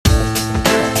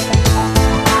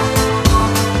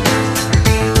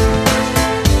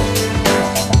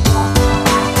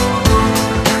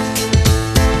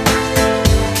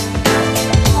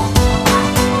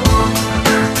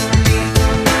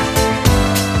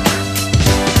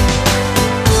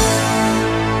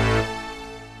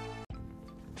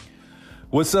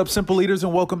What's up, Simple Eaters,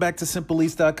 and welcome back to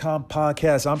SimpleEats.com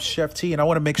podcast. I'm Chef T, and I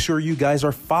want to make sure you guys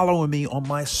are following me on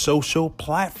my social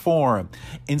platform.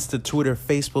 Insta, Twitter,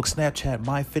 Facebook, Snapchat,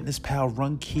 MyFitnessPal,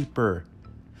 Runkeeper,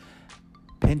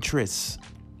 Pinterest,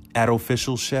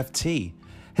 @OfficialChefT.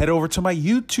 Head over to my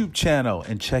YouTube channel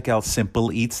and check out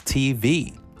Simple Eats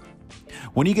TV.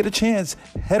 When you get a chance,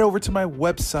 head over to my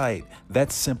website.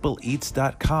 That's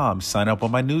SimpleEats.com. Sign up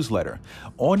on my newsletter.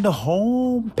 On the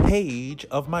home page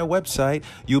of my website,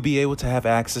 you'll be able to have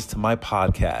access to my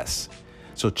podcasts.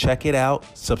 So check it out,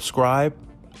 subscribe,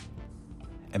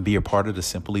 and be a part of the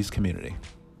Simple Eats community.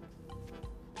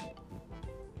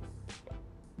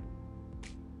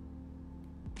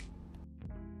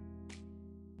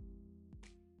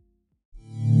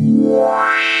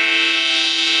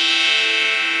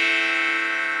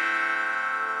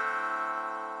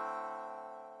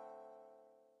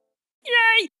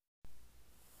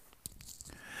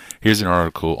 Here's an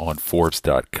article on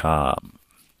Forbes.com.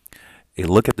 A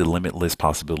look at the limitless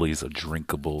possibilities of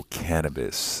drinkable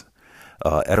cannabis.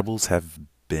 Edibles have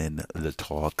been the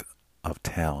talk of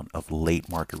town of late.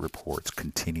 Market reports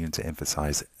continuing to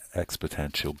emphasize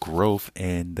exponential growth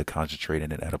in the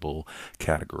concentrated and edible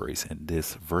categories. And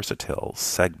this versatile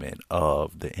segment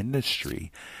of the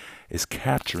industry is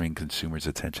capturing consumers'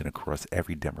 attention across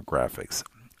every demographics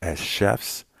as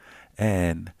chefs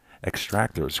and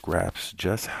extractors grasp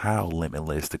just how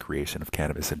limitless the creation of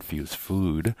cannabis-infused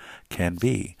food can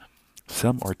be.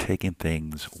 Some are taking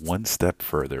things one step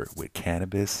further. With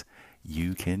cannabis,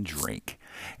 you can drink.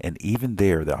 And even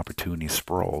there, the opportunity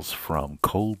sprawls from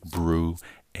cold brew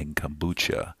and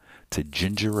kombucha to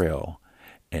ginger ale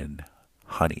and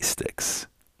honey sticks.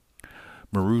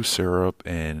 Maru syrup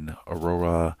and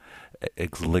Aurora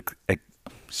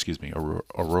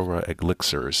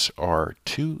elixirs are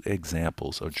two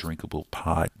examples of drinkable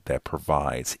pot that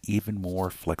provides even more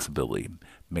flexibility.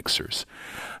 Mixers,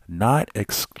 not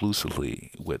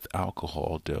exclusively with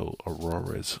alcohol, though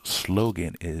Aurora's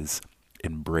slogan is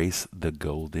 "Embrace the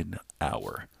Golden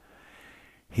Hour."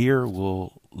 Here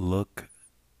we'll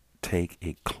take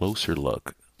a closer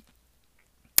look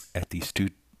at these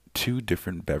two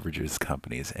different beverages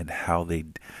companies and how they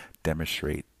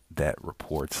demonstrate that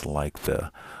reports like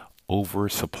the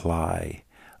oversupply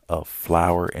of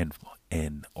flower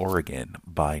in Oregon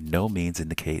by no means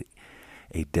indicate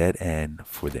a dead end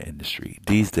for the industry.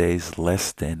 These days,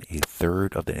 less than a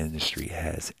third of the industry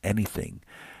has anything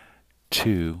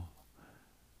to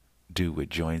do with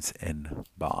joints and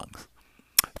bongs.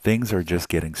 Things are just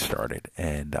getting started,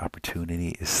 and the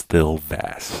opportunity is still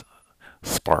vast.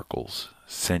 Sparkles,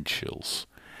 sensuals,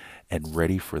 and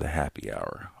ready for the happy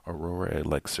hour. Aurora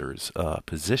Elixirs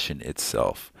position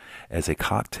itself as a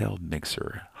cocktail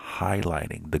mixer,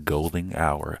 highlighting the golden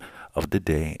hour of the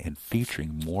day and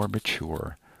featuring more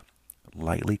mature,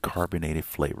 lightly carbonated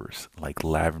flavors like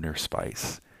lavender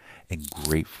spice and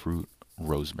grapefruit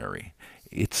rosemary.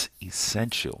 It's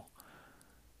essentially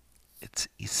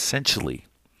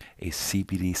a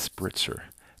CBD spritzer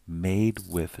made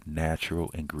with natural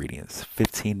ingredients,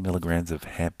 15 milligrams of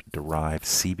hemp-derived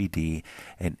CBD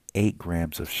and 8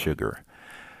 grams of sugar.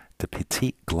 The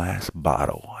petite glass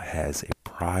bottle has a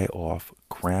pry-off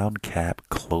crown cap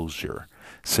closure,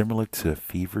 similar to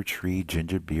Fever Tree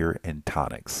ginger beer and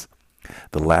tonics.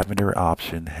 The lavender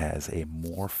option has a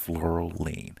more floral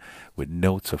lean, with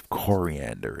notes of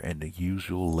coriander and the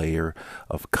usual layer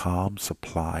of calm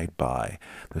supplied by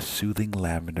the soothing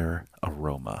lavender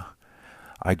aroma.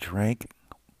 I drank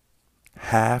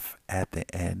half at the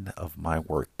end of my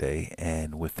workday,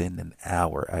 and within an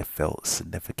hour I felt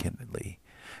significantly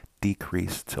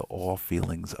decreased to all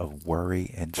feelings of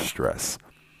worry and stress.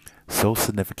 So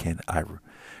significant I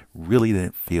really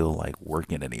didn't feel like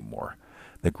working anymore.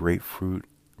 The grapefruit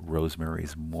rosemary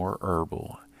is more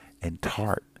herbal and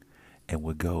tart and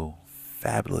would go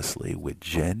fabulously with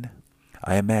gin.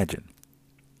 I imagine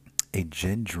a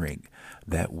gin drink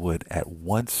that would at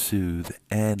once soothe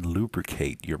and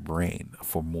lubricate your brain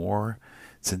for more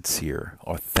sincere,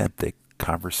 authentic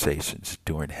conversations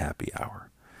during happy hour.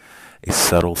 A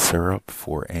subtle syrup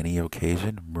for any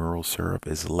occasion, Merle syrup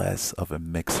is less of a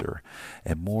mixer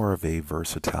and more of a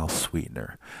versatile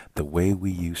sweetener. The way we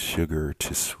use sugar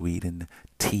to sweeten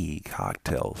tea,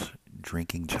 cocktails,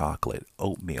 drinking chocolate,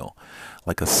 oatmeal,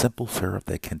 like a simple syrup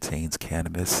that contains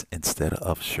cannabis instead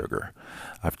of sugar.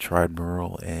 I've tried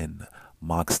Merle in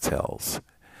mocktails,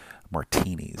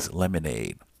 martinis,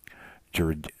 lemonade,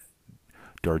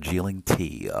 Darjeeling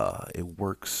tea. It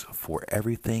works for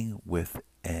everything with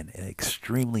an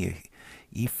extremely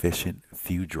efficient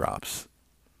few drops.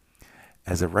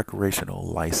 As a recreational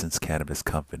licensed cannabis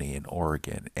company in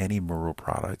Oregon, any Murrow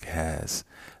product has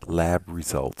lab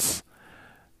results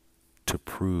to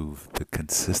prove the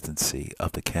consistency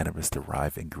of the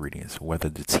cannabis-derived ingredients, whether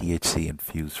the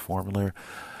THC-infused formula,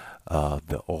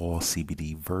 the all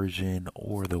CBD version,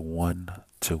 or the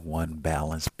one-to-one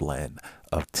balanced blend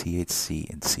of THC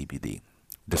and CBD.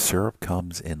 The syrup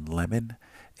comes in lemon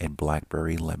and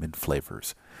blackberry lemon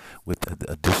flavors, with an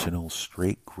additional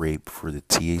straight grape for the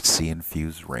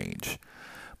THC-infused range,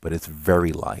 but it's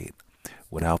very light.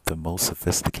 Without the most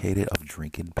sophisticated of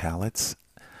drinking palates,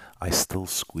 I still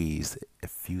squeezed a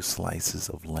few slices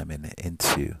of lemon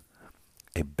into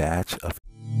a batch of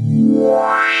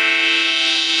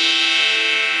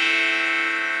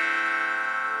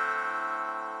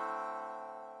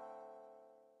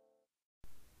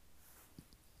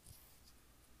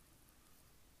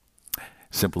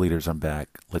Simple Eaters. I'm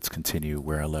back. Let's continue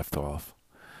where I left off.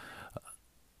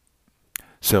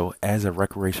 So, as a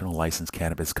recreational licensed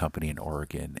cannabis company in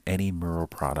Oregon, any Murrow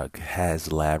product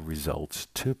has lab results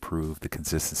to prove the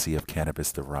consistency of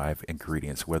cannabis-derived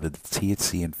ingredients, whether the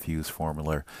THC-infused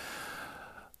formula,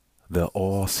 the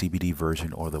all CBD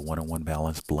version, or the one-on-one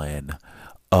balanced blend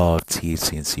of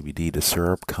THC and CBD. The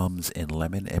syrup comes in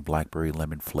lemon and blackberry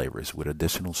lemon flavors, with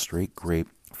additional straight grape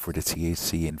for the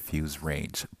THC-infused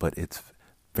range, but it's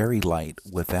very light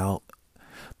without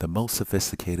the most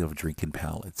sophisticated of drinking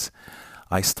palates.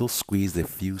 I still squeezed a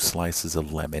few slices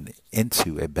of lemon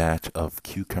into a batch of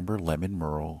cucumber lemon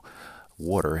Murrow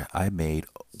water I made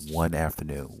one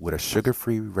afternoon with a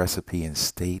sugar-free recipe and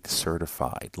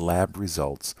state-certified lab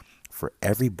results for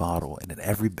every bottle and in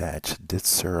every batch. This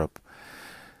syrup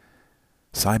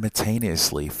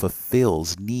simultaneously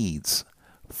fulfills needs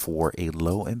for a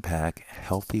low-impact,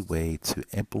 healthy way to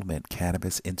implement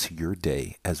cannabis into your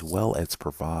day, as well as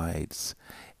provides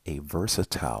a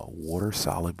versatile,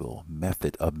 water-soluble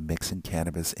method of mixing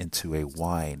cannabis into a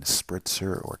wine,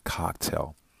 spritzer, or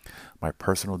cocktail. My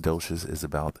personal dosage is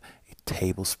about a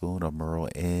tablespoon of Murrow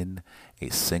in a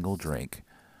single drink,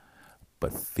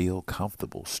 but feel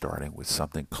comfortable starting with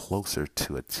something closer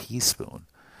to a teaspoon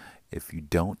if you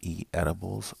don't eat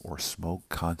edibles or smoke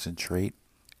concentrate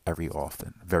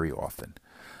very often.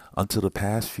 Until the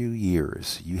past few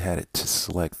years, you had to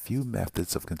select few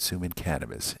methods of consuming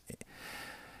cannabis: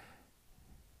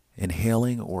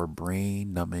 inhaling or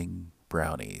brain-numbing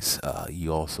brownies.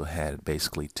 You also had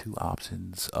basically two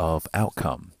options of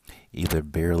outcome: either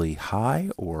barely high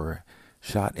or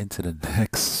shot into the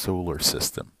next solar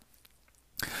system.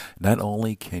 Not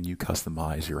only can you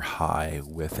customize your high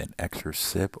with an extra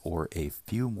sip or a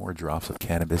few more drops of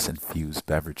cannabis-infused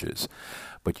beverages,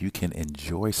 but you can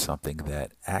enjoy something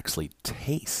that actually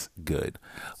tastes good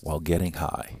while getting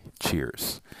high.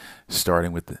 Cheers.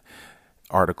 Starting with the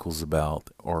articles about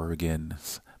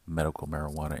Oregon's medical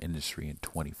marijuana industry in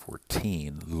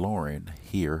 2014, Lauren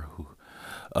here, who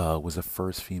was the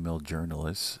first female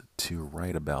journalist to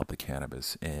write about the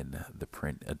cannabis in the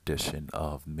print edition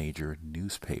of major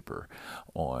newspaper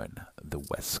on the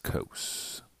West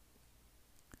Coast.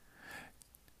 You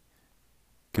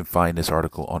can find this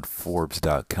article on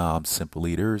Forbes.com, Simple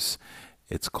Eaters.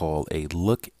 It's called A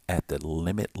Look at the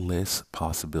Limitless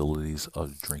Possibilities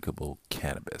of Drinkable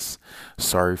Cannabis.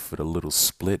 Sorry for the little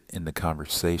split in the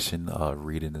conversation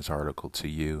reading this article to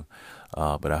you,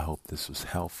 but I hope this was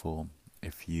helpful.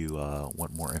 If you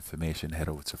want more information, head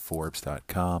over to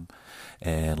Forbes.com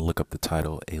and look up the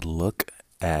title, A Look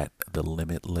at the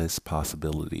Limitless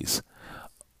Possibilities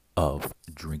of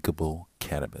Drinkable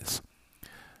Cannabis.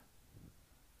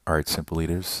 All right, Simple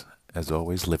Eaters, as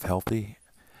always, live healthy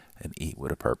and eat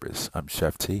with a purpose. I'm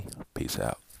Chef T. Peace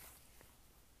out.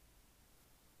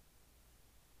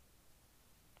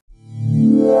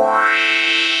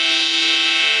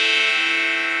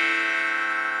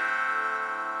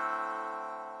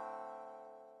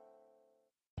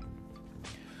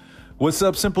 What's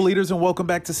up, Simple Eaters, and welcome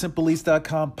back to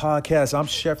SimpleEats.com podcast. I'm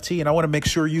Chef T, and I want to make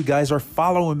sure you guys are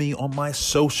following me on my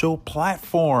social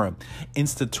platform: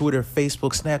 Insta, Twitter,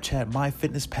 Facebook, Snapchat,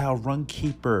 MyFitnessPal,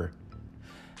 Runkeeper,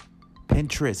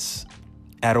 Pinterest,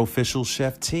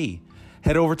 @OfficialChefT.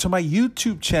 Head over to my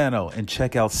YouTube channel and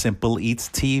check out Simple Eats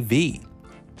TV.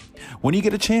 When you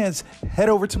get a chance, head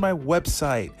over to my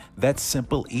website. That's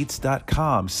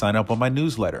SimpleEats.com. Sign up on my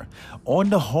newsletter. On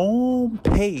the home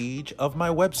page of my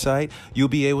website, you'll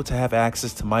be able to have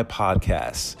access to my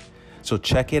podcasts. So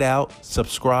check it out,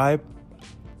 subscribe,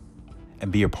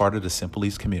 and be a part of the Simple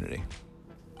Eats community.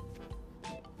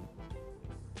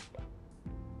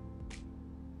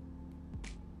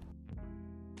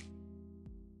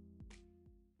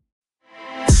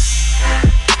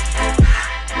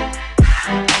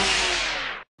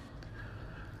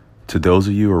 To those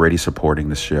of you already supporting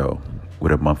the show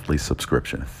with a monthly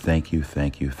subscription, thank you,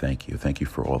 thank you, thank you. Thank you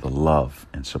for all the love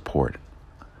and support.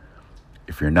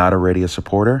 If you're not already a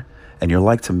supporter and you'd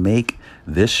like to make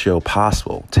this show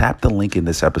possible, tap the link in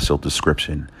this episode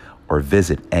description or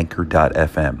visit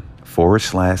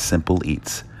anchor.fm/Simple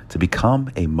Eats to become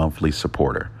a monthly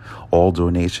supporter. All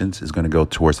donations is going to go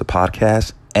towards the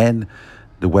podcast and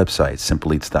the website,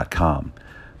 simpleeats.com,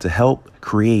 to help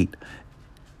create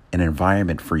an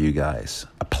environment for you guys,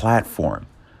 a platform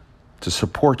to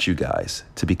support you guys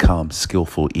to become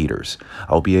skillful eaters.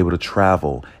 I'll be able to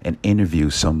travel and interview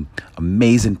some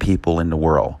amazing people in the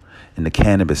world, in the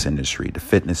cannabis industry, the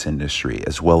fitness industry,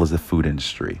 as well as the food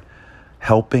industry,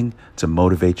 helping to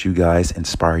motivate you guys,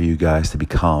 inspire you guys to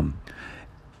become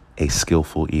a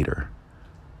skillful eater,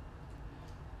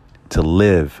 to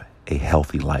live a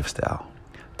healthy lifestyle,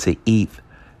 to eat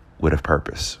with a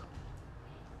purpose.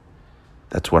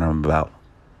 That's what I'm about.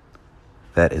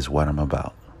 That is what I'm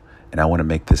about. And I want to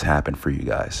make this happen for you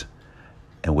guys.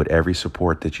 And with every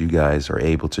support that you guys are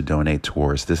able to donate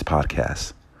towards this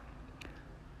podcast,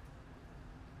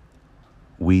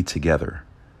 we together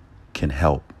can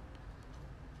help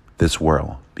this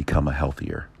world become a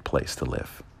healthier place to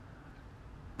live.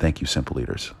 Thank you, Simple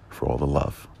Eaters, for all the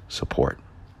love, support.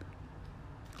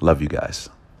 Love you guys.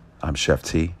 I'm Chef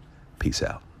T. Peace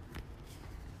out.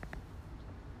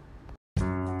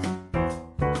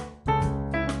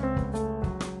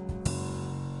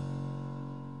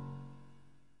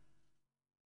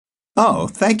 Oh,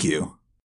 thank you.